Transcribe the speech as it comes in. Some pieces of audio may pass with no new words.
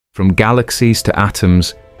From galaxies to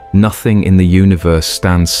atoms, nothing in the universe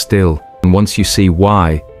stands still. And once you see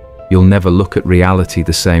why, you'll never look at reality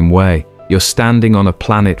the same way. You're standing on a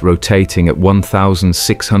planet rotating at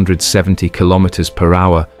 1,670 kilometers per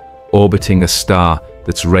hour, orbiting a star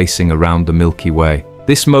that's racing around the Milky Way.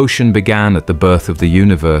 This motion began at the birth of the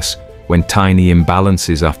universe, when tiny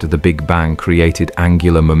imbalances after the Big Bang created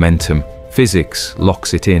angular momentum. Physics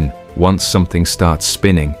locks it in. Once something starts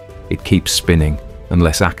spinning, it keeps spinning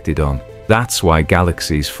unless acted on. That's why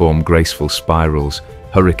galaxies form graceful spirals,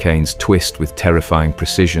 hurricanes twist with terrifying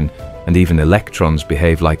precision, and even electrons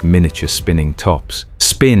behave like miniature spinning tops.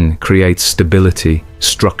 Spin creates stability,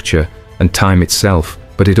 structure, and time itself,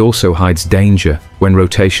 but it also hides danger. When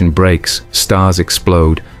rotation breaks, stars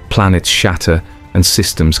explode, planets shatter, and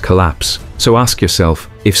systems collapse. So ask yourself,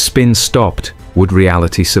 if spin stopped, would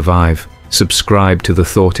reality survive? Subscribe to the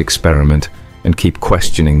thought experiment and keep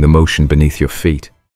questioning the motion beneath your feet.